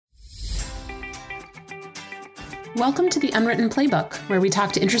Welcome to the Unwritten Playbook, where we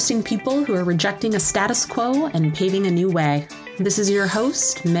talk to interesting people who are rejecting a status quo and paving a new way. This is your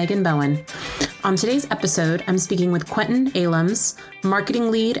host, Megan Bowen. On today's episode, I'm speaking with Quentin Allums,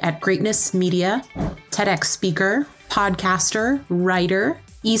 marketing lead at Greatness Media, TEDx speaker, podcaster, writer,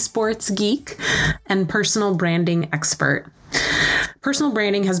 esports geek, and personal branding expert. Personal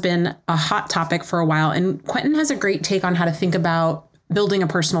branding has been a hot topic for a while, and Quentin has a great take on how to think about building a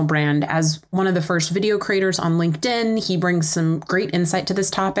personal brand. As one of the first video creators on LinkedIn, he brings some great insight to this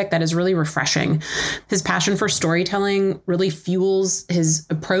topic that is really refreshing. His passion for storytelling really fuels his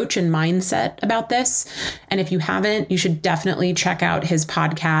approach and mindset about this. And if you haven't, you should definitely check out his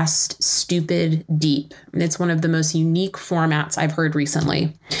podcast, Stupid Deep. It's one of the most unique formats I've heard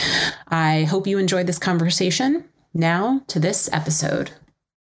recently. I hope you enjoyed this conversation. Now to this episode.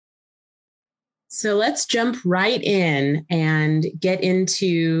 So let's jump right in and get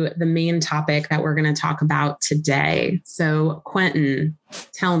into the main topic that we're going to talk about today. So Quentin,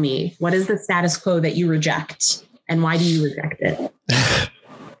 tell me, what is the status quo that you reject and why do you reject it?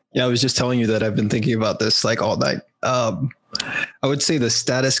 Yeah, I was just telling you that I've been thinking about this like all night. I would say the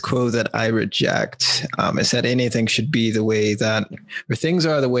status quo that I reject is that anything should be the way that, or things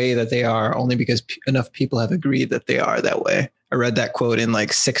are the way that they are only because enough people have agreed that they are that way. I read that quote in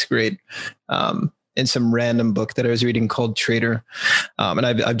like sixth grade in some random book that I was reading called Trader. And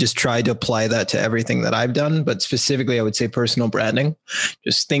I've just tried to apply that to everything that I've done. But specifically, I would say personal branding.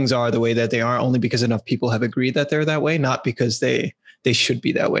 Just things are the way that they are only because enough people have agreed that they're that way, not because they should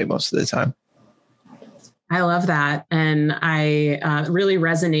be that way most of the time. I love that. And I really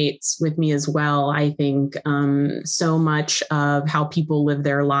resonates with me as well. I think so much of how people live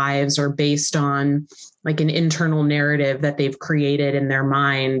their lives are based on like an internal narrative that they've created in their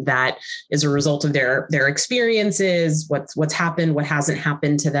mind that is a result of their experiences, what's happened, what hasn't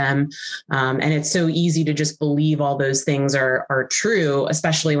happened to them. And it's so easy to just believe all those things are true,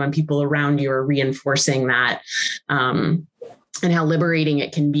 especially when people around you are reinforcing that, and how liberating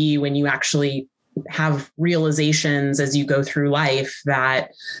it can be when you actually have realizations as you go through life that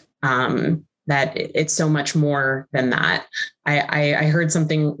it's so much more than that. I heard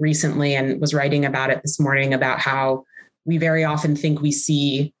something recently and was writing about it this morning about how we very often think we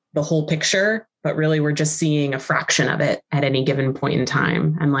see the whole picture, but really we're just seeing a fraction of it at any given point in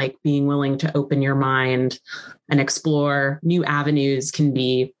time. And like being willing to open your mind and explore new avenues can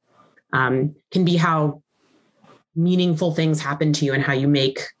be how meaningful things happen to you and how you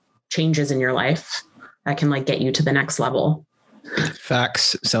make changes in your life that can like get you to the next level.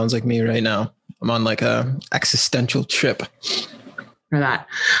 Facts. Sounds like me right now. I'm on like a existential trip. For that.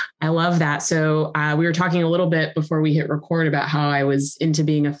 I love that. So we were talking a little bit before we hit record about how I was into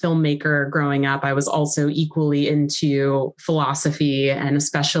being a filmmaker growing up. I was also equally into philosophy and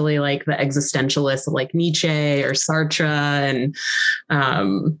especially like the existentialists like Nietzsche or Sartre and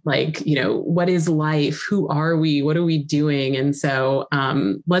what is life? Who are we? What are we doing? And so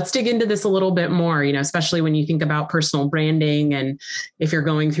let's dig into this a little bit more, especially when you think about personal branding and if you're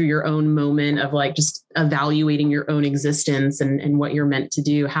going through your own moment of like just evaluating your own existence and what you're meant to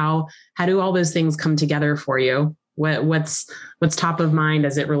do. How do all those things come together for you? What's top of mind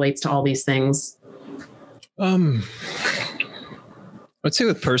as it relates to all these things? I'd say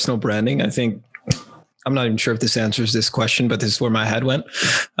with personal branding, I think I'm not even sure if this answers this question, but this is where my head went.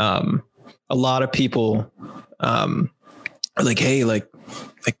 A lot of people are like, hey, like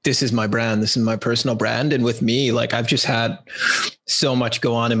this is my brand. This is my personal brand. And with me, like I've just had so much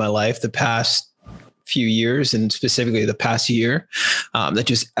go on in my life the past few years and specifically the past year, that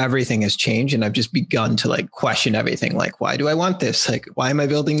just everything has changed. And I've just begun to like question everything. Like, why do I want this? Like, why am I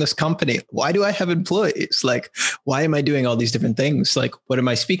building this company? Why do I have employees? Like, why am I doing all these different things? Like, what am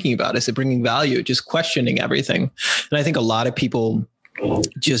I speaking about? Is it bringing value? Just questioning everything. And I think a lot of people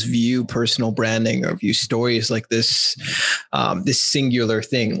just view personal branding or view stories like this, this singular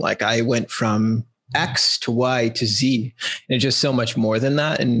thing. Like I went from X to Y to Z and it's just so much more than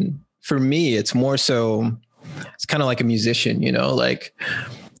that. And for me, it's more so, it's kind of like a musician, like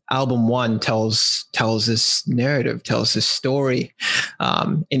album one tells this narrative, tells this story.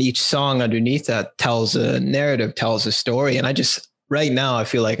 And each song underneath that tells a narrative, tells a story. And right now, I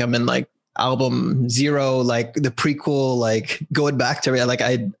feel like I'm in like album zero, like the prequel, like going back to like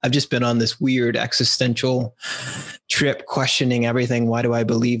I've just been on this weird existential trip, questioning everything. Why do I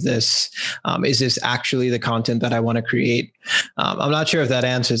believe this? Is this actually the content that I want to create? I'm not sure if that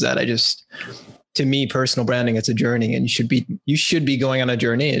answers that. To me, personal branding, it's a journey, and you should be going on a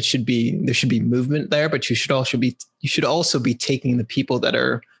journey. There should be movement there, but you should also be taking the people that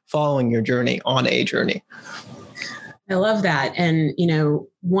are following your journey on a journey. I love that. And,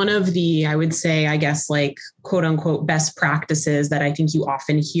 one of the, I would say, I guess, like, quote unquote, best practices that I think you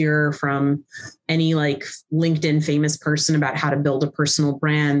often hear from any like LinkedIn famous person about how to build a personal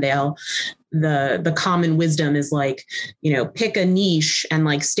brand, the common wisdom is like, pick a niche and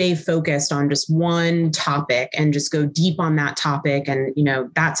like stay focused on just one topic and just go deep on that topic. And,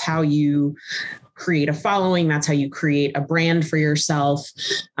 that's how you create a following. That's how you create a brand for yourself.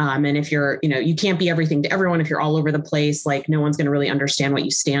 And if you're, you can't be everything to everyone. If you're all over the place, like no one's going to really understand what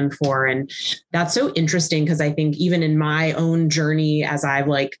you stand for. And that's so interesting because I think even in my own journey, as I've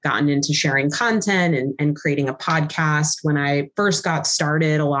like gotten into sharing content and creating a podcast, when I first got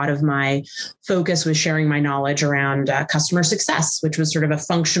started, a lot of my focus was sharing my knowledge around customer success, which was sort of a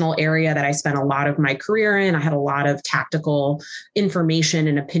functional area that I spent a lot of my career in. I had a lot of tactical information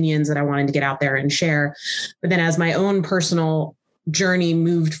and opinions that I wanted to get out there and share. But then as my own personal journey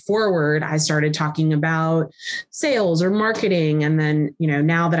moved forward, I started talking about sales or marketing. And then,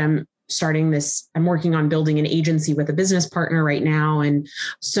 now that I'm working on building an agency with a business partner right now. And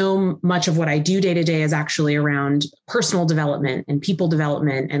so much of what I do day to day is actually around personal development and people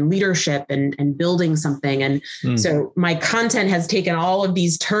development and leadership and building something. And so my content has taken all of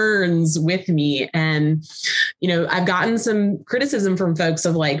these turns with me. And, I've gotten some criticism from folks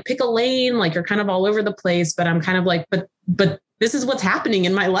of like, pick a lane, like you're kind of all over the place, but I'm kind of like, but this is what's happening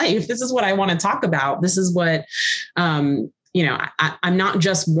in my life. This is what I want to talk about. This is what, I'm not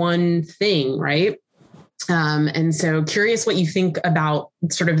just one thing, right? And so curious what you think about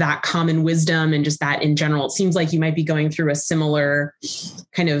sort of that common wisdom and just that in general. It seems like you might be going through a similar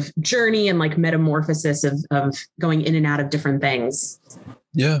kind of journey and like metamorphosis of going in and out of different things.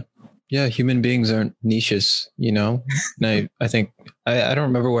 Yeah. Yeah. Human beings aren't niches, And I think, I don't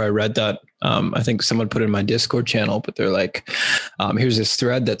remember where I read that. I think someone put it in my Discord channel, but they're like, here's this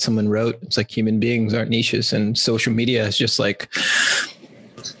thread that someone wrote. It's like human beings aren't niches, and social media has just like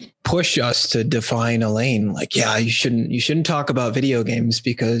push us to define a lane. Like, yeah, you shouldn't talk about video games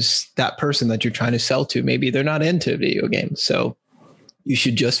because that person that you're trying to sell to, maybe they're not into video games. So you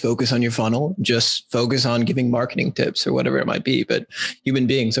should just focus on your funnel, just focus on giving marketing tips or whatever it might be. But human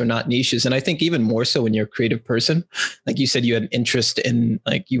beings are not niches. And I think even more so when you're a creative person, like you said, you had an interest in,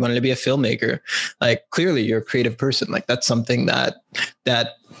 like, you wanted to be a filmmaker. Like, clearly you're a creative person. Like, that's something that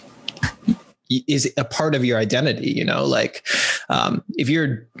is a part of your identity, like, if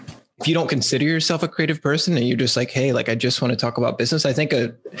you don't consider yourself a creative person and you're just like, hey, like, I just want to talk about business, I think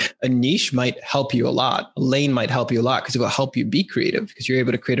a niche might help you a lot. A lane might help you a lot because it will help you be creative because you're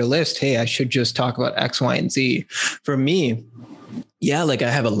able to create a list. Hey, I should just talk about X, Y, and Z. For me, yeah, like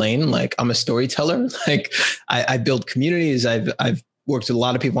I have a lane, like I'm a storyteller. Like I build communities. I've worked with a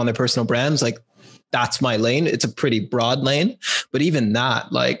lot of people on their personal brands. Like that's my lane. It's a pretty broad lane, but even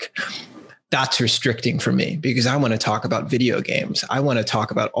that, like, that's restricting for me because I want to talk about video games. I want to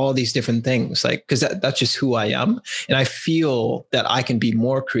talk about all these different things, like, because that's just who I am. And I feel that I can be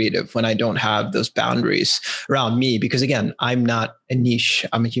more creative when I don't have those boundaries around me, because again, I'm not a niche.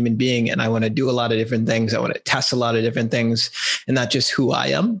 I'm a human being and I want to do a lot of different things. I want to test a lot of different things, and that's just who I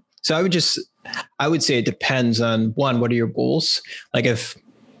am. So I would say it depends on, one, what are your goals? Like if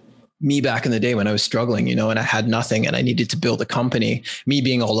me back in the day when I was struggling, and I had nothing and I needed to build a company, me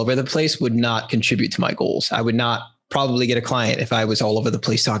being all over the place would not contribute to my goals. I would not probably get a client if I was all over the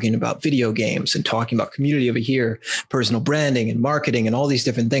place talking about video games and talking about community over here, personal branding and marketing and all these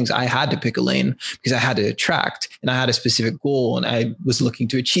different things. I had to pick a lane because I had to attract, and I had a specific goal and I was looking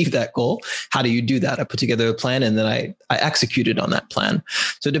to achieve that goal. How do you do that? I put together a plan and then I executed on that plan.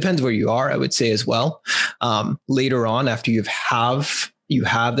 So it depends where you are, I would say as well. Later on, after you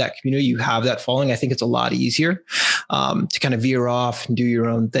have that community, you have that following, I think it's a lot easier to kind of veer off and do your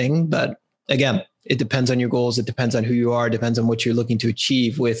own thing. But again, it depends on your goals. It depends on who you are. It depends on what you're looking to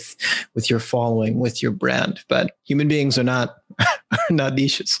achieve with your following, with your brand. But human beings are not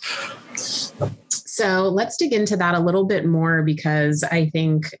niches. So let's dig into that a little bit more, because I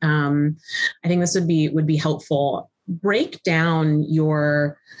think this would be helpful. Break down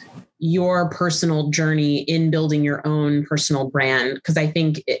your personal journey in building your own personal brand. Because I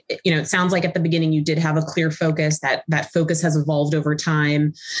think, it sounds like at the beginning you did have a clear focus, that focus has evolved over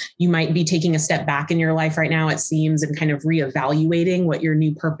time. You might be taking a step back in your life right now, it seems, and kind of reevaluating what your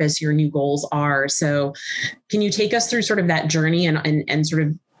new purpose, your new goals are. So can you take us through sort of that journey and sort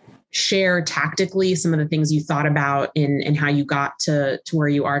of share tactically some of the things you thought about and how you got to where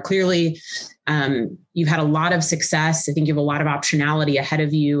you are? Clearly, you've had a lot of success. I think you have a lot of optionality ahead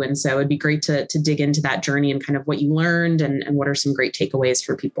of you. And so it'd be great to dig into that journey and kind of what you learned and what are some great takeaways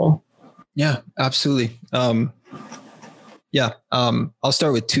for people. Yeah, absolutely. Yeah. I'll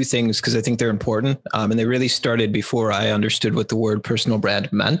start with two things because I think they're important. And they really started before I understood what the word personal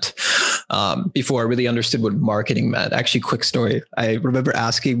brand meant. Before I really understood what marketing meant. Actually, quick story. I remember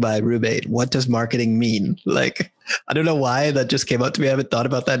asking my roommate, what does marketing mean? Like, I don't know why that just came up to me. I haven't thought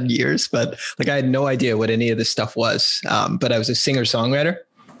about that in years, but like, I had no idea what any of this stuff was. But I was a singer-songwriter.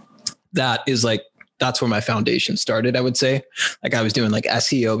 That's where my foundation started, I would say. Like I was doing like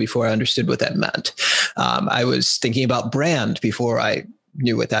SEO before I understood what that meant. I was thinking about brand before I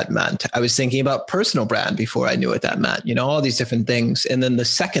knew what that meant. I was thinking about personal brand before I knew what that meant, all these different things. And then the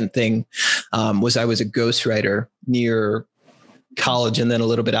second thing was I was a ghostwriter near college and then a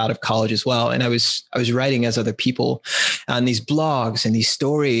little bit out of college as well. And I was writing as other people on these blogs and these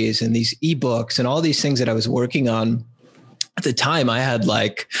stories and these ebooks and all these things that I was working on. At the time I had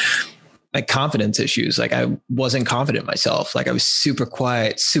like confidence issues. Like I wasn't confident myself. Like I was super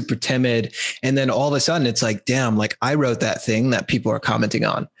quiet, super timid. And then all of a sudden it's like, damn, like I wrote that thing that people are commenting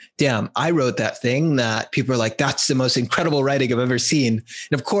on. Damn, I wrote that thing that people are like, that's the most incredible writing I've ever seen.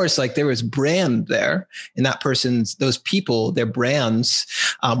 And of course, like there was brand there and those people, their brands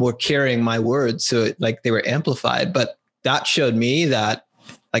were carrying my words. So like they were amplified, but that showed me that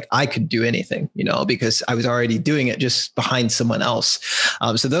like I could do anything, because I was already doing it just behind someone else.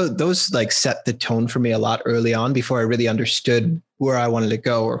 So those like set the tone for me a lot early on before I really understood where I wanted to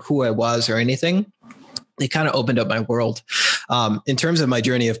go or who I was or anything. They kind of opened up my world. In terms of my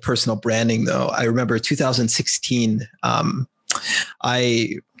journey of personal branding, though, I remember 2016,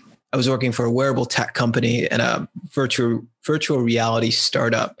 I was working for a wearable tech company and a virtual reality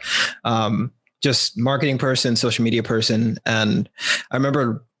startup. Just marketing person, social media person. And I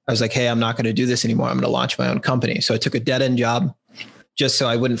remember I was like, hey, I'm not going to do this anymore. I'm going to launch my own company. So I took a dead end job just so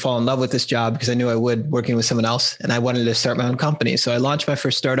I wouldn't fall in love with this job because I knew I would working with someone else. And I wanted to start my own company. So I launched my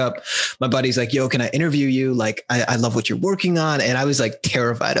first startup. My buddy's like, yo, can I interview you? Like, I love what you're working on. And I was like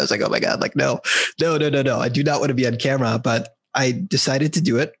terrified. I was like, oh my God, like, no. I do not want to be on camera, but I decided to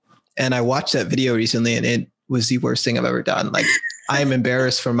do it. And I watched that video recently and it was the worst thing I've ever done. Like, I'm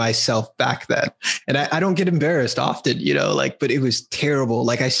embarrassed for myself back then. And I don't get embarrassed often, but it was terrible.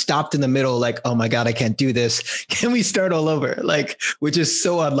 Like I stopped in the middle, like, oh my God, I can't do this. Can we start all over? Like, which is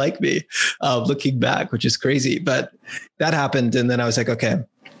so unlike me looking back, which is crazy. But that happened. And then I was like, okay,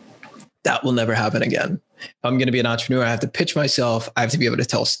 that will never happen again. If I'm going to be an entrepreneur, I have to pitch myself. I have to be able to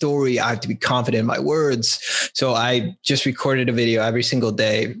tell a story. I have to be confident in my words. So I just recorded a video every single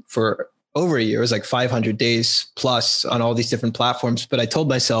day for over a year. It was like 500 days plus on all these different platforms. But I told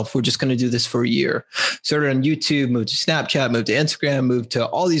myself, we're just going to do this for a year. Started on YouTube, moved to Snapchat, moved to Instagram, moved to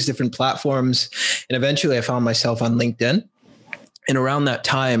all these different platforms. And eventually I found myself on LinkedIn. And around that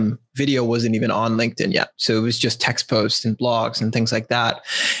time, video wasn't even on LinkedIn yet. So it was just text posts and blogs and things like that.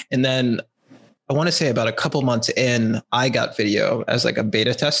 And then I want to say about a couple months in, I got video as like a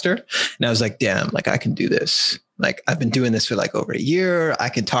beta tester. And I was like, damn, like I can do this. Like I've been doing this for like over a year. I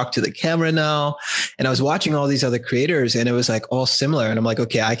can talk to the camera now. And I was watching all these other creators and it was like all similar. And I'm like,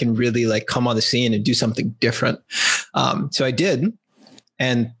 okay, I can really like come on the scene and do something different. So I did.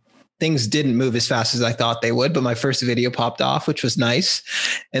 And things didn't move as fast as I thought they would, but my first video popped off, which was nice.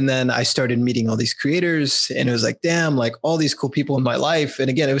 And then I started meeting all these creators and it was like, damn, like all these cool people in my life. And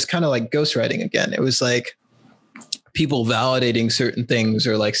again, it was kind of like ghostwriting again. It was like people validating certain things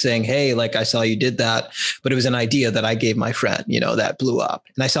or like saying, hey, like I saw you did that, but it was an idea that I gave my friend, that blew up.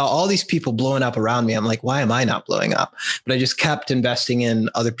 And I saw all these people blowing up around me. I'm like, why am I not blowing up? But I just kept investing in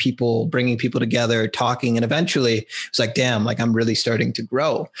other people, bringing people together, talking. And eventually it's like, damn, like I'm really starting to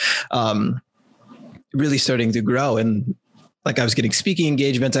grow, And like I was getting speaking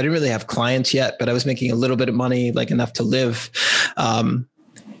engagements. I didn't really have clients yet, but I was making a little bit of money, like enough to live. And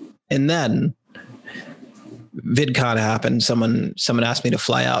then VidCon happened. Someone asked me to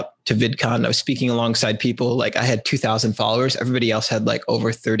fly out to VidCon. I was speaking alongside people. Like I had 2,000 followers. Everybody else had like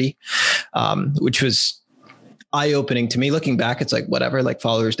over 30, which was eye-opening to me. Looking back, it's like, whatever, like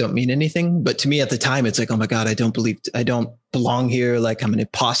followers don't mean anything. But to me at the time, it's like, oh my God, I don't belong here. Like I'm an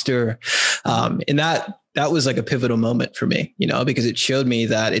imposter. And that was like a pivotal moment for me, because it showed me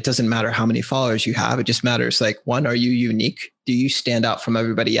that it doesn't matter how many followers you have. It just matters like, one, are you unique? Do you stand out from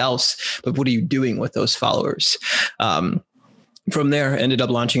everybody else? But what are you doing with those followers? From there, ended up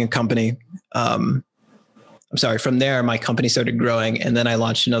launching a company. From there, my company started growing. And then I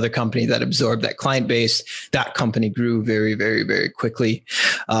launched another company that absorbed that client base. That company grew very, very, very quickly.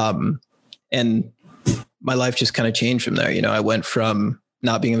 And my life just kind of changed from there. I went from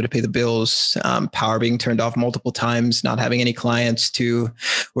not being able to pay the bills, power being turned off multiple times, not having any clients, to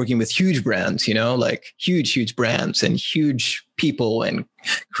working with huge brands, like huge brands and huge people and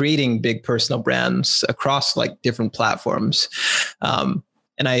creating big personal brands across like different platforms.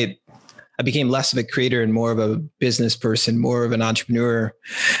 And I became less of a creator and more of a business person, more of an entrepreneur.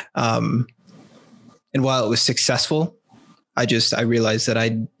 And while it was successful, I realized that I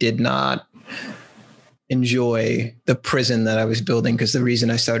did not enjoy the prison that I was building, because the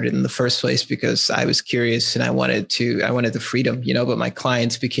reason I started in the first place, because I was curious and I wanted the freedom, but my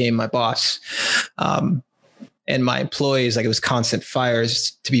clients became my boss. And my employees, like, it was constant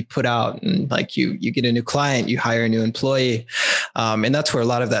fires to be put out. And like you get a new client, you hire a new employee. And that's where a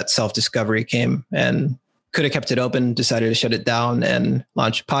lot of that self-discovery came. And could have kept it open, decided to shut it down and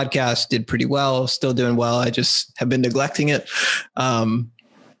launch a podcast, did pretty well, still doing well. I just have been neglecting it.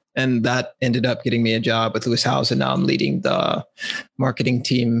 And that ended up getting me a job with Lewis Howes. And now I'm leading the marketing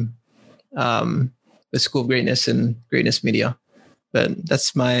team, the School of Greatness and Greatness Media. But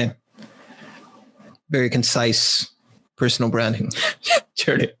that's my very concise personal branding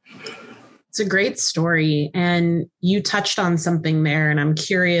journey. It's a great story. And you touched on something there. And I'm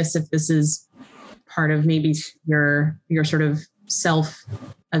curious if this is part of maybe your sort of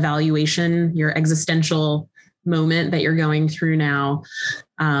self-evaluation, your existential moment that you're going through now.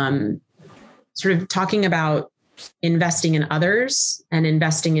 Sort of talking about investing in others and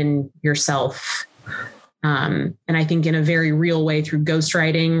investing in yourself. And I think in a very real way through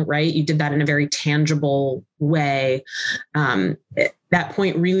ghostwriting, right? You did that in a very tangible way. That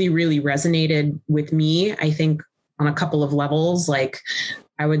point really, really resonated with me, I think, on a couple of levels. Like,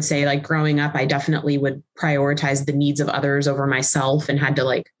 I would say, like, growing up, I definitely would prioritize the needs of others over myself and had to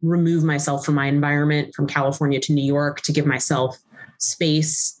like remove myself from my environment, from California to New York, to give myself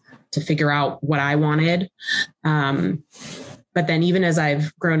space to figure out what I wanted. But then even as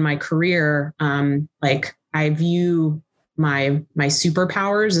I've grown my career, like, I view my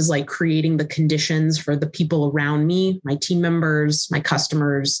superpowers as like creating the conditions for the people around me, my team members, my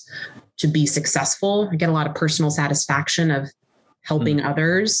customers, to be successful. I get a lot of personal satisfaction of helping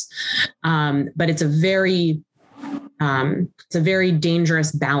others. But it's a very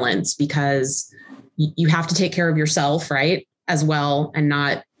dangerous balance, because you have to take care of yourself, right, as well, and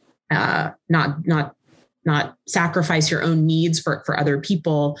not sacrifice your own needs for other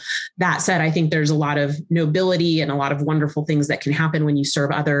people. That said, I think there's a lot of nobility and a lot of wonderful things that can happen when you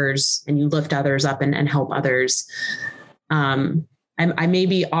serve others and you lift others up and help others. I may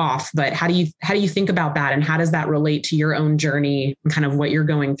be off, but how do you think about that? And how does that relate to your own journey and kind of what you're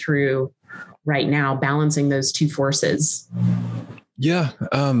going through right now, balancing those two forces? Yeah.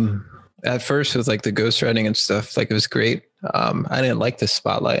 At first with like the ghostwriting and stuff, like, it was great. I didn't like the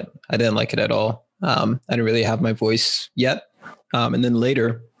spotlight. I didn't like it at all. I didn't really have my voice yet. And then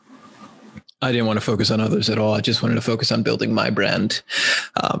later, I didn't want to focus on others at all. I just wanted to focus on building my brand.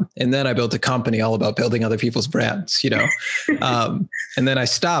 And then I built a company all about building other people's brands, and then I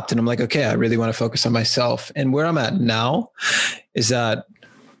stopped and I'm like, okay, I really want to focus on myself. And where I'm at now is that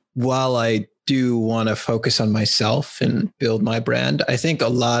while I do want to focus on myself and build my brand, I think a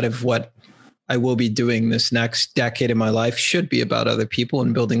lot of what I will be doing this next decade of my life should be about other people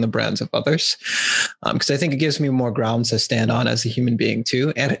and building the brands of others. Because I think it gives me more grounds to stand on as a human being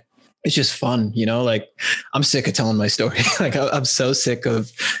too. And it's just fun, like, I'm sick of telling my story. Like, I'm so sick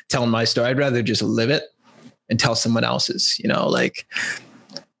of telling my story. I'd rather just live it and tell someone else's, like,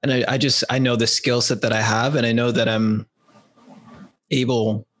 and I know the skill set that I have, and I know that I'm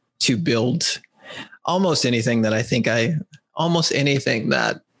able to build almost anything that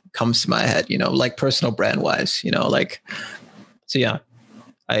comes to my head, like personal brand wise, like, so yeah.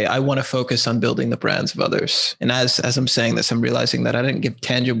 I want to focus on building the brands of others. And as I'm saying this, I'm realizing that I didn't give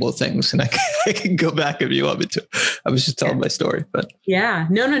tangible things, and I can go back if you want me to. I was just telling my story, but yeah,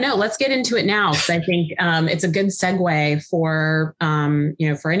 no. Let's get into it now. Cause I think it's a good segue for,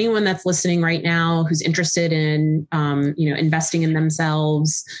 for anyone that's listening right now, who's interested in, investing in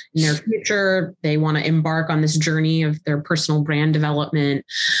themselves, in their future. They want to embark on this journey of their personal brand development.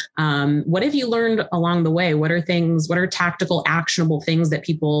 What have you learned along the way? What are tactical, actionable things that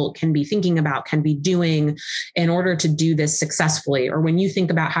people can be thinking about, can be doing in order to do this successfully? Or when you think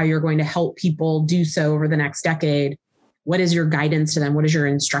about how you're going to help people do so over the next decade, what is your guidance to them? What is your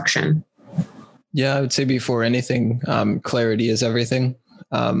instruction? Yeah, I would say before anything, clarity is everything.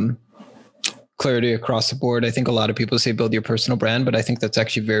 Clarity across the board. I think a lot of people say build your personal brand, but I think that's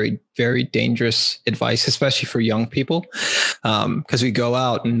actually very, very dangerous advice, especially for young people. Because we go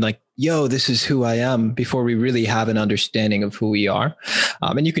out and like, yo, this is who I am, before we really have an understanding of who we are.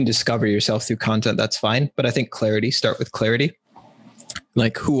 And you can discover yourself through content. That's fine. But I think start with clarity.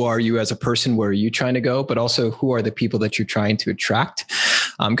 Like, who are you as a person? Where are you trying to go? But also, who are the people that you're trying to attract?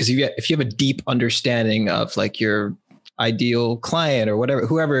 Because if you have a deep understanding of like your ideal client or whatever,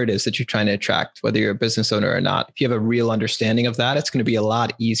 whoever it is that you're trying to attract, whether you're a business owner or not. If you have a real understanding of that, it's going to be a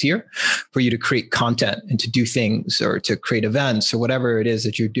lot easier for you to create content and to do things or to create events or whatever it is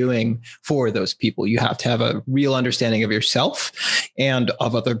that you're doing for those people. You have to have a real understanding of yourself and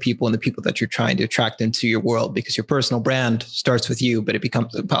of other people and the people that you're trying to attract into your world, because your personal brand starts with you, but it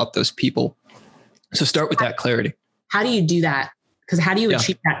becomes about those people. So start with that clarity. How do you do that? Because how do you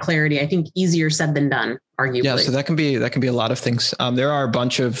achieve that clarity? I think easier said than done, arguably. Yeah, so that can be a lot of things. There are a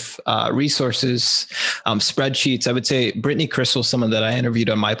bunch of resources, spreadsheets. I would say Brittany Crystal, someone that I interviewed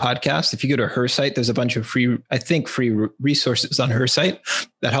on my podcast. If you go to her site, there's a bunch of free resources on her site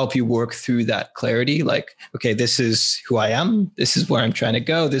that help you work through that clarity. Like, okay, this is who I am. This is where I'm trying to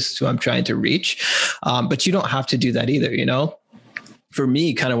go. This is who I'm trying to reach. But you don't have to do that either, For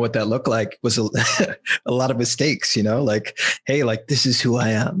me, kind of what that looked like was a lot of mistakes, like, hey, like, this is who I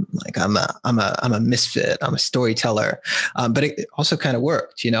am. Like, I'm a misfit. I'm a storyteller. But it also kind of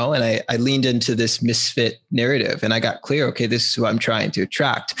worked, and I leaned into this misfit narrative and I got clear. Okay, this is who I'm trying to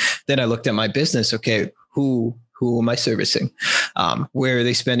attract. Then I looked at my business. Okay, who am I servicing? Where are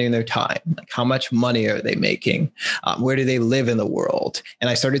they spending their time? Like, how much money are they making? Where do they live in the world? And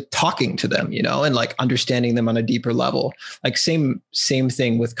I started talking to them, and like understanding them on a deeper level. Like same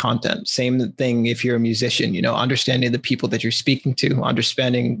thing with content. Same thing if you're a musician, understanding the people that you're speaking to,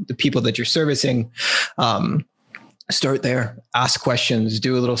 understanding the people that you're servicing. Start there, ask questions,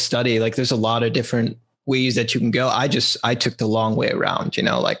 do a little study. Like there's a lot of different ways that you can go. I took the long way around,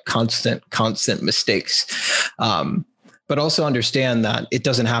 like constant mistakes. But also understand that it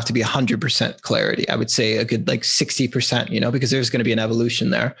doesn't have to be 100% clarity. I would say a good like 60%, because there's going to be an evolution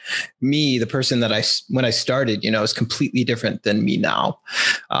there. Me, the person that when I started, is completely different than me now.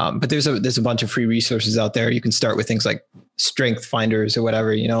 But there's a bunch of free resources out there. You can start with things like strength finders or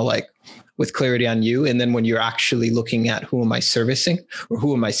whatever, like with clarity on you. And then when you're actually looking at who am I servicing or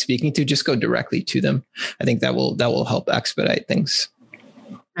who am I speaking to, just go directly to them. I think that will help expedite things.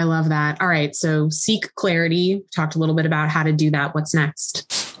 I love that. All right. So seek clarity. Talked a little bit about how to do that. What's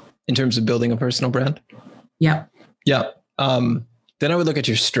next? In terms of building a personal brand? Yep. Yeah. Then I would look at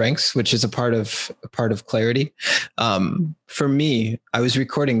your strengths, which is a part of clarity. For me, I was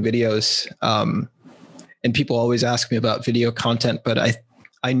recording videos, and people always ask me about video content, but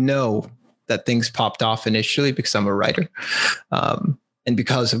I know that things popped off initially because I'm a writer, and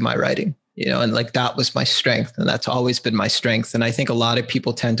because of my writing. And like that was my strength, and that's always been my strength. And I think a lot of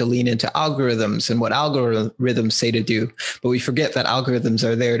people tend to lean into algorithms and what algorithms say to do, but we forget that algorithms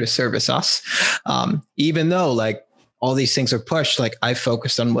are there to service us. Even though like all these things are pushed, like I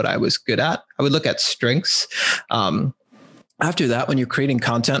focused on what I was good at. I would look at strengths. After that, when you're creating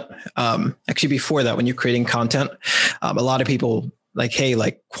content, actually before that, when you're creating content, a lot of people like, hey,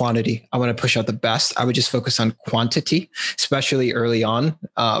 like quantity, I want to push out the best. I would just focus on quantity, especially early on.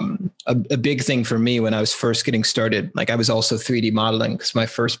 A big thing for me when I was first getting started, like I was also 3D modeling because my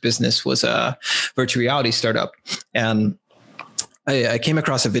first business was a virtual reality startup. And I came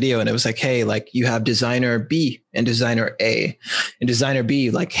across a video and it was like, hey, like you have designer B and designer A. And designer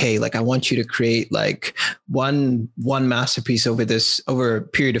B, like, hey, like I want you to create like one masterpiece over a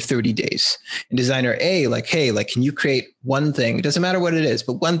period of 30 days. And designer A, like, hey, like can you create one thing? It doesn't matter what it is,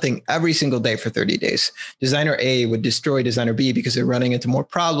 but one thing every single day for 30 days. Designer A would destroy designer B because they're running into more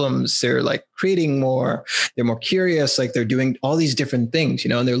problems. They're like creating more, they're more curious, like they're doing all these different things,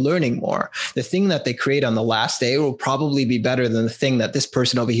 and they're learning more. The thing that they create on the last day will probably be better than the thing that this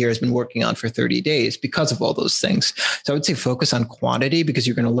person over here has been working on for 30 days because of all those things. So I would say focus on quantity because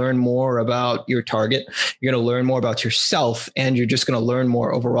you're going to learn more about your target. You're going to learn more about yourself, and you're just going to learn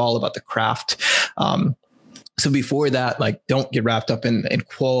more overall about the craft. So before that, like don't get wrapped up in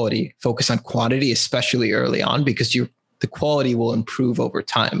quality, focus on quantity, especially early on, because the quality will improve over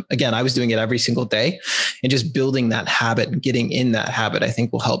time. Again, I was doing it every single day, and just building that habit and getting in that habit, I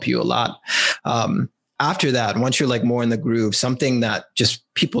think will help you a lot. After that, once you're like more in the groove, something that just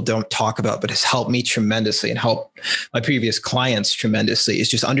people don't talk about, but has helped me tremendously and helped my previous clients tremendously is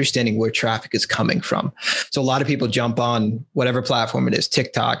just understanding where traffic is coming from. So a lot of people jump on whatever platform it is,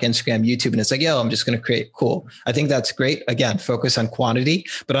 TikTok, Instagram, YouTube, and it's like, yo, I'm just going to create. Cool. I think that's great. Again, focus on quantity,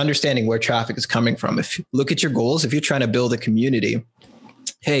 but understanding where traffic is coming from. If you look at your goals, if you're trying to build a community,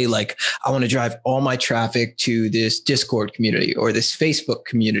 hey, like I want to drive all my traffic to this Discord community or this Facebook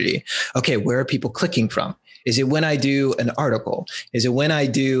community. Okay, where are people clicking from? Is it when I do an article? Is it when I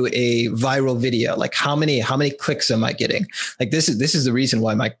do a viral video? Like how many clicks am I getting? Like this is the reason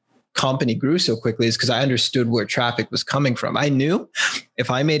why my company grew so quickly, is because I understood where traffic was coming from. I knew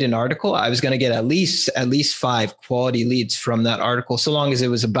if I made an article, I was going to get at least 5 quality leads from that article, so long as it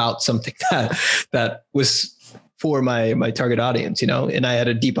was about something that was for my target audience, and I had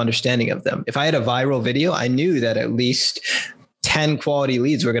a deep understanding of them. If I had a viral video, I knew that at least 10 quality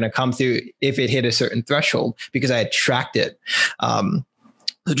leads were going to come through if it hit a certain threshold because I had tracked it.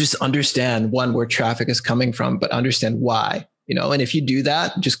 So just understand, one, where traffic is coming from, but understand why. And if you do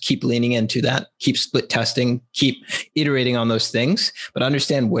that, just keep leaning into that, keep split testing, keep iterating on those things, but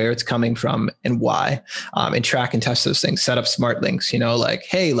understand where it's coming from and why, and track and test those things. Set up smart links, like,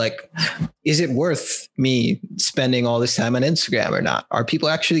 hey, like, is it worth me spending all this time on Instagram or not? Are people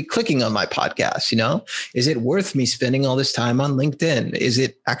actually clicking on my podcast? Is it worth me spending all this time on LinkedIn? Is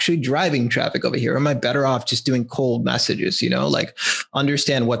it actually driving traffic over here? Am I better off just doing cold messages? Like,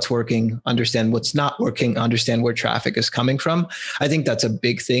 understand what's working, understand what's not working, understand where traffic is coming from. I think that's a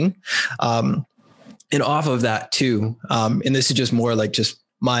big thing. And off of that too, and this is just more like just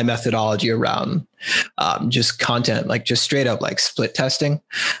my methodology around just content, like just straight up like split testing.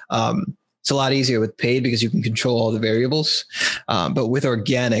 It's a lot easier with paid because you can control all the variables. But with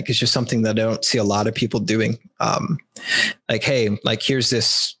organic, it's just something that I don't see a lot of people doing. Like, hey, like, here's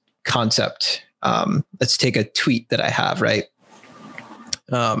this concept. Let's take a tweet that I have, right?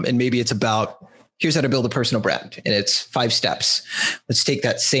 And maybe it's about, here's how to build a personal brand, and it's 5 steps. Let's take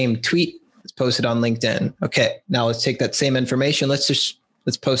that same tweet. Let's post it on LinkedIn. Okay. Now let's take that same information.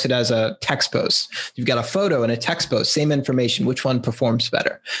 Let's post it as a text post. You've got a photo and a text post, same information. Which one performs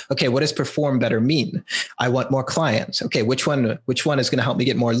better? Okay. What does perform better mean? I want more clients. Okay. Which one is going to help me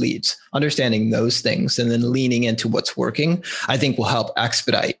get more leads? Understanding those things and then leaning into what's working, I think will help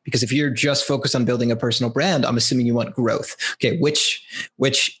expedite, because if you're just focused on building a personal brand, I'm assuming you want growth. Okay.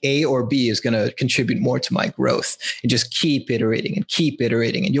 Which A or B is going to contribute more to my growth? And just keep iterating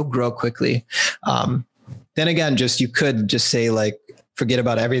and you'll grow quickly. Then again, you could just say like, forget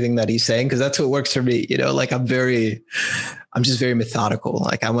about everything that he's saying, because that's what works for me. Like I'm just very methodical.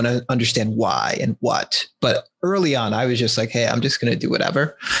 Like I want to understand why and what. But early on, I was just like, hey, I'm just going to do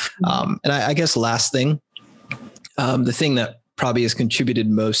whatever. And I guess last thing, the thing that probably has contributed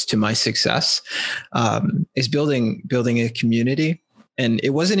most to my success is building a community. And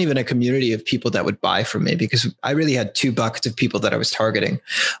it wasn't even a community of people that would buy from me, because I really had 2 buckets of people that I was targeting.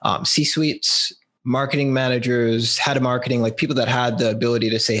 C-suites, marketing managers, head of marketing, like people that had the ability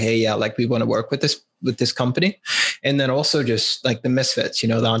to say, hey, yeah, like we want to work with this company. And then also just like the misfits,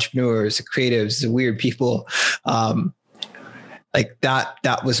 the entrepreneurs, the creatives, the weird people, like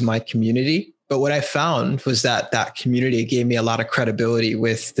that was my community. But what I found was that community gave me a lot of credibility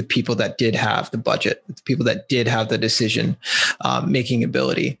with the people that did have the budget, the people that did have the decision making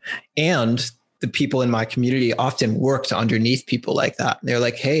ability. And the people in my community often worked underneath people like that. And they're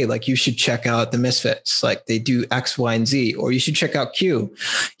like, hey, like you should check out the Misfits. Like they do X, Y, and Z, or you should check out Q.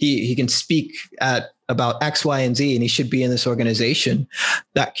 He can speak about X, Y, and Z, and he should be in this organization.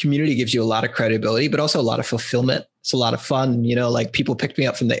 That community gives you a lot of credibility, but also a lot of fulfillment. It's a lot of fun. Like people picked me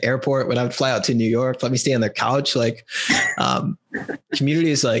up from the airport when I would fly out to New York, let me stay on their couch. Like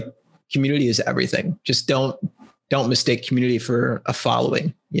community is everything. Just don't mistake community for a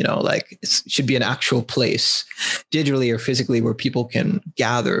following. Like it should be an actual place, digitally or physically, where people can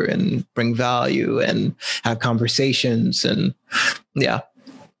gather and bring value and have conversations. And yeah,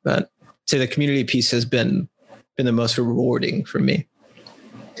 but say the community piece has been the most rewarding for me.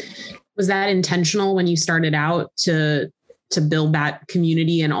 Was that intentional when you started out to build that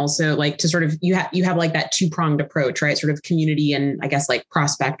community, and also like to sort of, you have like that 2-pronged approach, right? Sort of community and I guess like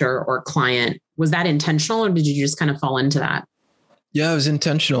prospect or client. Was that intentional, or did you just kind of fall into that? Yeah, it was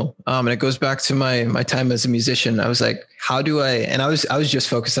intentional. And it goes back to my time as a musician. I was like, how do I, and I was just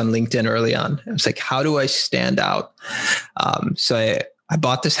focused on LinkedIn early on. I was like, how do I stand out? So I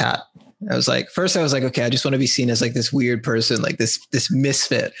bought this hat. First I was like, okay, I just want to be seen as like this weird person, like this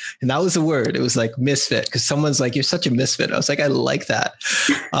misfit. And that was the word. It was like misfit, because someone's like, you're such a misfit. I was like, I like that.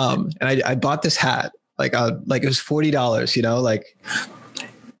 And I bought this hat, like it was $40, like,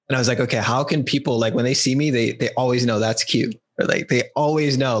 and I was like, okay, how can people, like when they see me, they always know that's cute. Or like, they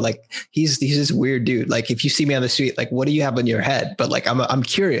always know, like, he's this weird dude. Like if you see me on the street, like, what do you have on your head? But like, I'm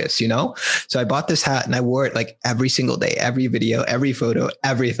curious, So I bought this hat and I wore it like every single day, every video, every photo,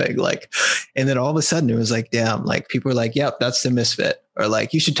 everything. Like, and then all of a sudden it was like, damn, like people were like, yep, that's the misfit. Or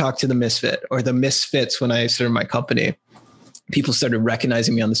like, you should talk to the misfit, or the misfits. When I started my company, people started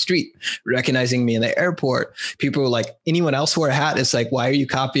recognizing me on the street, recognizing me in the airport. People were like, anyone else wear a hat? It's like, why are you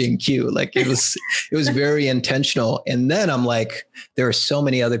copying Q? Like it was very intentional. And then I'm like, there are so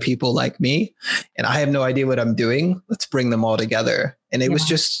many other people like me and I have no idea what I'm doing. Let's bring them all together. And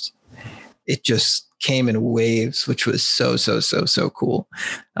it just came in waves, which was so cool.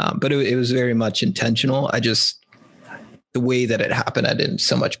 But it was very much intentional. The way that it happened, I didn't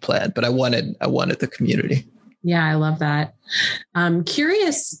so much plan, but I wanted the community. Yeah, I love that.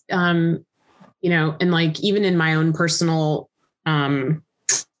 Curious, and like even in my own personal journey,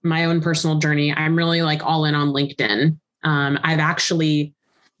 I'm really like all in on LinkedIn. I've actually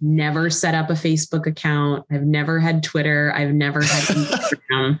never set up a Facebook account. I've never had Twitter. I've never had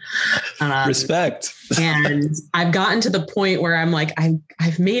Instagram. Respect. And I've gotten to the point where I'm like,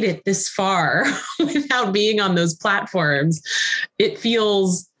 I've made it this far without being on those platforms. It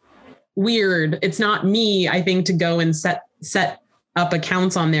feels weird. It's not me, I think, to go and set up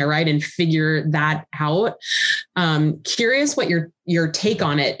accounts on there, right, and figure that out. Curious what your take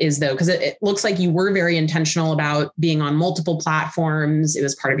on it is, though, because it looks like you were very intentional about being on multiple platforms. It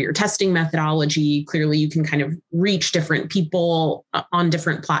was part of your testing methodology. Clearly, you can kind of reach different people on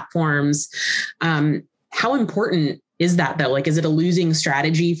different platforms. How important is that, though? Like, is it a losing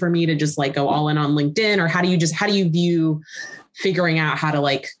strategy for me to just like go all in on LinkedIn, or how do you view figuring out how to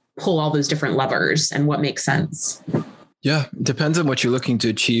like pull all those different levers and what makes sense? Yeah, it depends on what you're looking to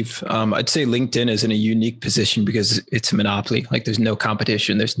achieve. I'd say LinkedIn is in a unique position because it's a monopoly. Like there's no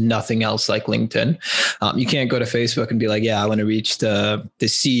competition. There's nothing else like LinkedIn. You can't go to Facebook and be like, yeah, I want to reach the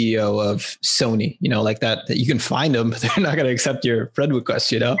CEO of Sony, like that you can find them, but they're not going to accept your friend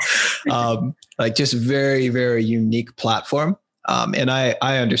request, like just very, very unique platform. And I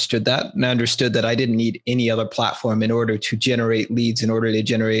understood that. And I understood that I didn't need any other platform in order to generate leads, in order to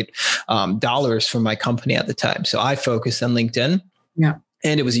generate dollars for my company at the time. So I focused on LinkedIn. Yeah.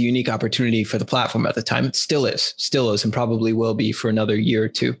 And it was a unique opportunity for the platform at the time. It still is, and probably will be for another year or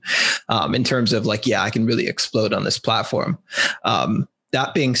two, in terms of like, yeah, I can really explode on this platform.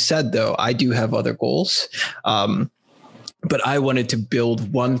 That being said, though, I do have other goals. But I wanted to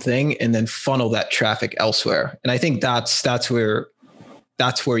build one thing and then funnel that traffic elsewhere. And I think that's where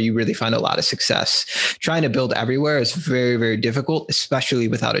you really find a lot of success. Trying to build everywhere is very, very difficult, especially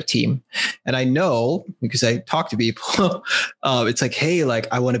without a team. And I know because I talk to people, it's like, hey, like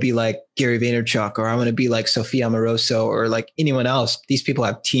I want to be like Gary Vaynerchuk, or I want to be like Sophia Amoroso, or like anyone else. These people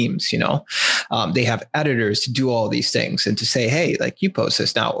have teams, they have editors to do all these things and to say, hey, like you post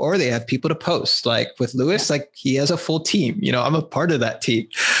this now, or they have people to post. Like with Lewis, like he has a full team, I'm a part of that team.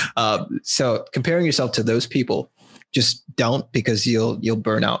 So comparing yourself to those people, just don't, because you'll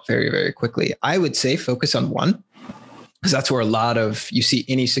burn out very, very quickly. I would say focus on one, because that's where you see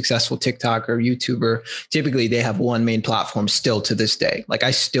any successful TikToker or YouTuber, typically they have one main platform still to this day. Like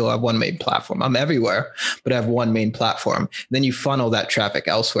I still have one main platform. I'm everywhere, but I have one main platform. Then you funnel that traffic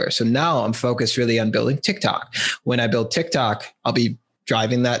elsewhere. So now I'm focused really on building TikTok. When I build TikTok, I'll be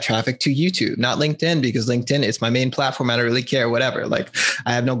driving that traffic to YouTube, not LinkedIn, because LinkedIn is my main platform. I don't really care, whatever. Like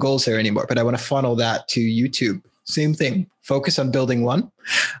I have no goals there anymore, but I want to funnel that to YouTube. Same thing, focus on building one.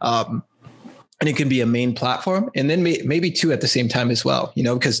 And it can be a main platform, and then maybe two at the same time as well,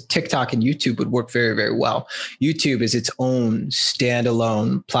 because TikTok and YouTube would work very, very well. YouTube is its own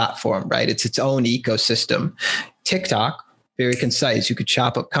standalone platform, right? It's its own ecosystem. TikTok, very concise. You could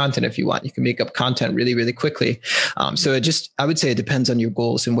chop up content if you want. You can make up content really, really quickly. So I would say it depends on your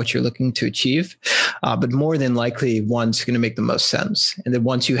goals and what you're looking to achieve. But more than likely, one's going to make the most sense. And then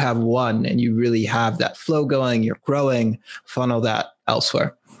once you have one and you really have that flow going, you're growing, funnel that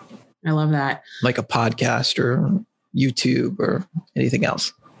elsewhere. I love that. Like a podcast or YouTube or anything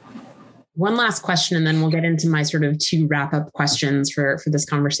else. One last question, and then we'll get into my sort of 2 wrap-up questions for this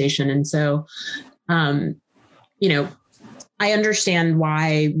conversation. And so, I understand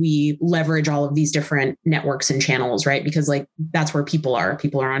why we leverage all of these different networks and channels, right? Because like that's where people are.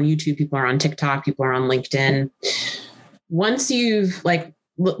 People are on YouTube, people are on TikTok, people are on LinkedIn. Once you've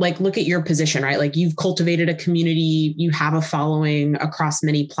look at your position, right? Like you've cultivated a community, you have a following across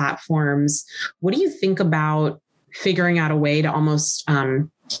many platforms. What do you think about figuring out a way to almost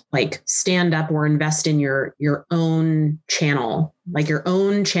stand up or invest in your own channel, like your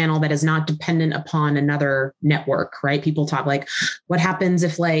own channel that is not dependent upon another network, right? People talk like, what happens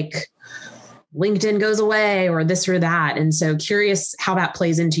if like LinkedIn goes away or this or that? And so curious how that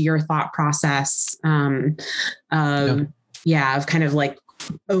plays into your thought process of kind of like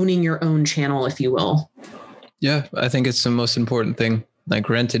owning your own channel, if you will. Yeah, I think it's the most important thing, like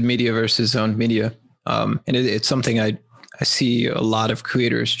rented media versus owned media. And it's something I see a lot of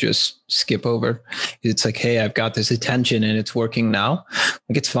creators just skip over. It's like, hey, I've got this attention and it's working now.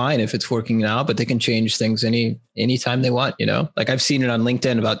 Like it's fine if it's working now, but they can change things anytime they want, like I've seen it on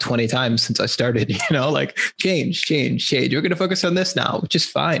LinkedIn about 20 times since I started, like change. You're going to focus on this now, which is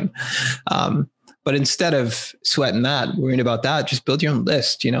fine. But instead of sweating that, worrying about that, just build your own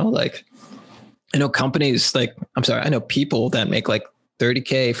list, like I know I know people that make like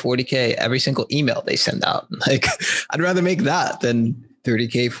 30K, 40K every single email they send out. Like I'd rather make that than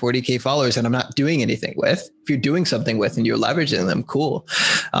 30K, 40K followers and I'm not doing anything with. If you're doing something with and you're leveraging them, cool.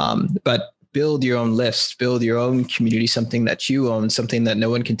 But build your own list, build your own community, something that you own, something that no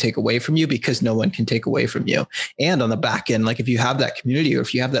one can take away from you because no one can take away from you. And on the back end, like if you have that community or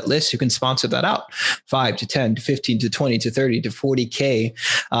if you have that list, you can sponsor that out 5 to 10 to 15 to 20 to 30 to 40K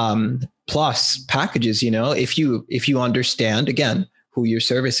plus packages, if you understand, again, who you're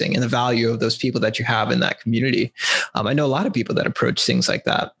servicing and the value of those people that you have in that community. I know a lot of people that approach things like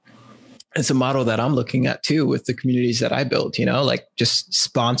that. It's a model that I'm looking at too with the communities that I build, like just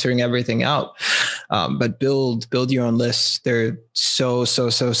sponsoring everything out. But build your own lists. They're so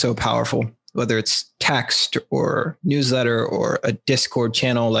powerful, whether it's text or newsletter or a Discord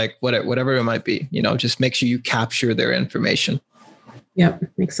channel, like whatever it might be, just make sure you capture their information. Yep.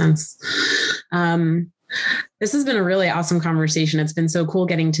 Makes sense. This has been a really awesome conversation. It's been so cool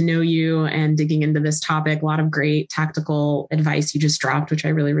getting to know you and digging into this topic. A lot of great tactical advice you just dropped, which I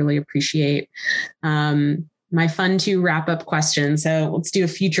really, really appreciate. My fun to wrap up question. So let's do a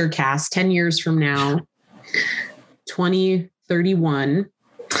future cast 10 years from now, 2031.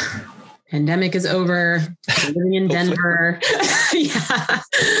 Pandemic is over. Living in Denver. Yeah.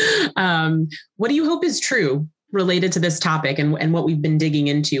 What do you hope is true related to this topic and what we've been digging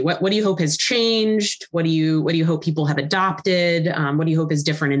into? What do you hope has changed? What do you hope people have adopted? What do you hope is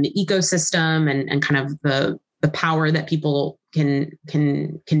different in the ecosystem and kind of the power that people can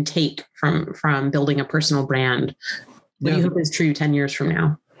take from building a personal brand? What do you hope is true 10 years from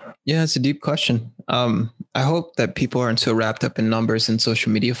now? Yeah, it's a deep question. I hope that people aren't so wrapped up in numbers and social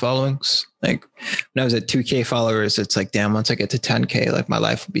media followings. Like when I was at 2K followers, it's like, damn, once I get to 10K, like my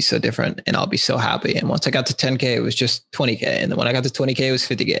life will be so different and I'll be so happy. And once I got to 10K, it was just 20K. And then when I got to 20K, it was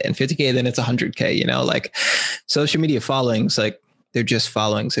 50K and 50K, then it's 100K, like social media followings, like they're just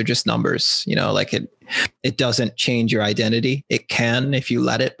followings. They're just numbers, like it doesn't change your identity. It can if you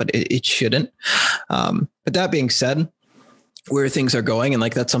let it, but it shouldn't. But that being said, where things are going. And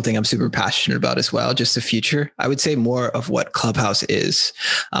like, that's something I'm super passionate about as well. Just the future. I would say more of what Clubhouse is.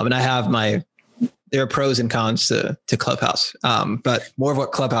 And I have there are pros and cons to Clubhouse, but more of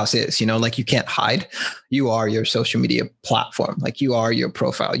what Clubhouse is, like you can't hide. You are your social media platform. Like you are your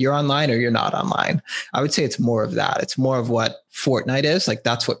profile. You're online or you're not online. I would say it's more of that. It's more of what Fortnite is. Like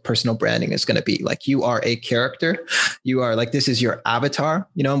that's what personal branding is going to be. Like you are a character. You are like, this is your avatar,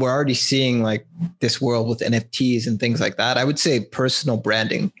 and we're already seeing like this world with NFTs and things like that. I would say personal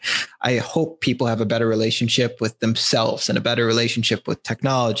branding. I hope people have a better relationship with themselves and a better relationship with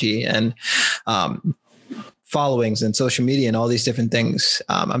technology and, followings and social media and all these different things.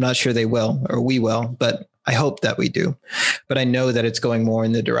 I'm not sure they will, or we will, but I hope that we do. But I know that it's going more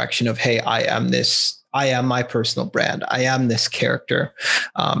in the direction of, hey, I am my personal brand. I am this character.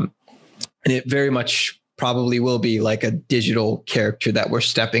 And it very much probably will be like a digital character that we're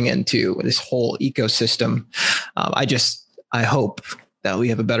stepping into this whole ecosystem. I hope that we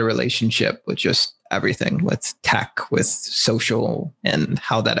have a better relationship with just everything, with tech, with social, and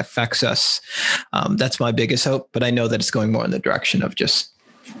how that affects us. That's my biggest hope, but I know that it's going more in the direction of just,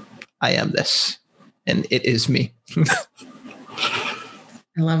 I am this, and it is me. I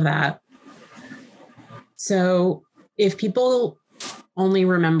love that. So if people only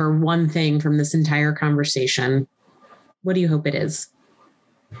remember one thing from this entire conversation, what do you hope it is?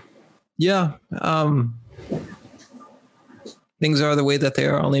 Yeah. Things are the way that they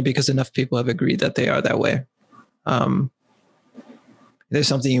are only because enough people have agreed that they are that way. If there's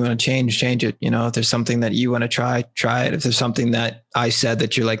something you want to change it. If there's something that you want to try it. If there's something that I said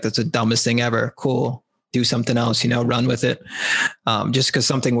that you're like, that's the dumbest thing ever, cool. Do something else, run with it. Just because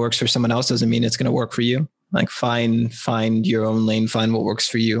something works for someone else doesn't mean it's going to work for you. Like find your own lane, find what works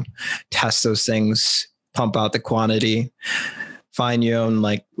for you, test those things, pump out the quantity, find your own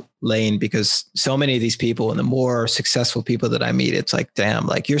like lane, because so many of these people and the more successful people that I meet, it's like, damn,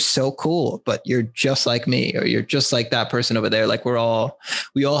 like you're so cool, but you're just like me, or you're just like that person over there. Like we all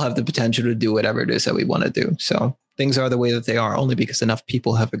have the potential to do whatever it is that we want to do. So things are the way that they are only because enough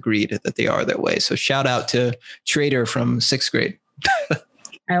people have agreed that they are that way. So shout out to Trader from 6th grade.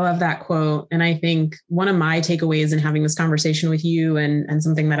 I love that quote. And I think one of my takeaways in having this conversation with you and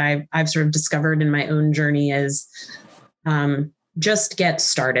something that I've sort of discovered in my own journey is, just get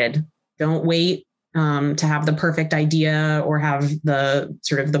started. Don't wait to have the perfect idea or have the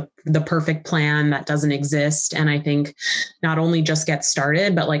sort of the perfect plan that doesn't exist. And I think not only just get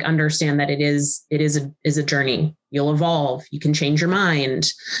started, but like understand that it is a journey. You'll evolve. You can change your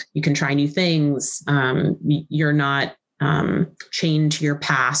mind. You can try new things. You're not chained to your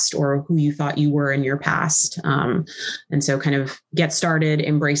past or who you thought you were in your past. And so kind of get started,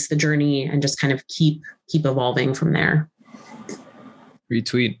 embrace the journey, and just kind of keep evolving from there.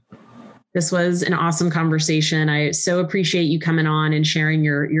 retweet. This was an awesome conversation. I so appreciate you coming on and sharing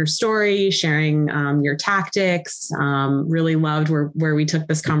your story, sharing your tactics. Really loved where we took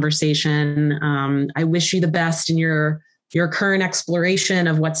this conversation. I wish you the best in your current exploration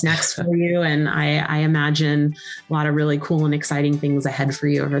of what's next for you. And I imagine a lot of really cool and exciting things ahead for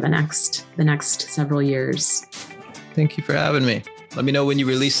you over the next several years. Thank you for having me. Let me know when you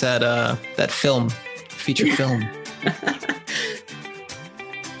release that feature film.